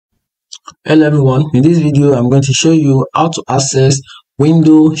Hello everyone, in this video I'm going to show you how to access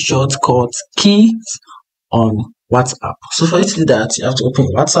window shortcut keys on WhatsApp. So for you to do that, you have to open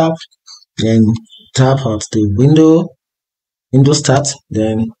WhatsApp, then tap out the window start,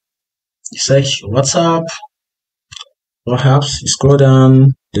 then you search WhatsApp, perhaps you scroll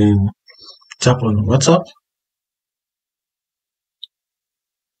down, then tap on WhatsApp.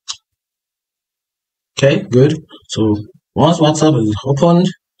 Okay, good. So once WhatsApp is opened,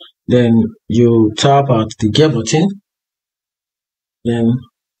 then you tap out the gear button. Then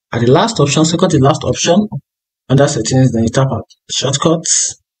at the last option, second to last option, under settings, then you tap out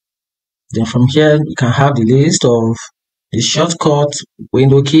shortcuts. Then from here, you can have the list of the shortcut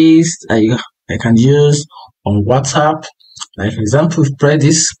window keys that I can use on WhatsApp. Like for example, if you press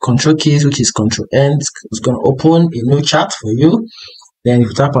this control keys, which is Control N, it's going to open a new chat for you. Then if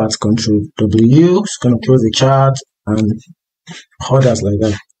you tap out Control W, it's going to close the chat and others like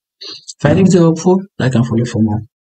that. If I leave the helpful, like and follow for more.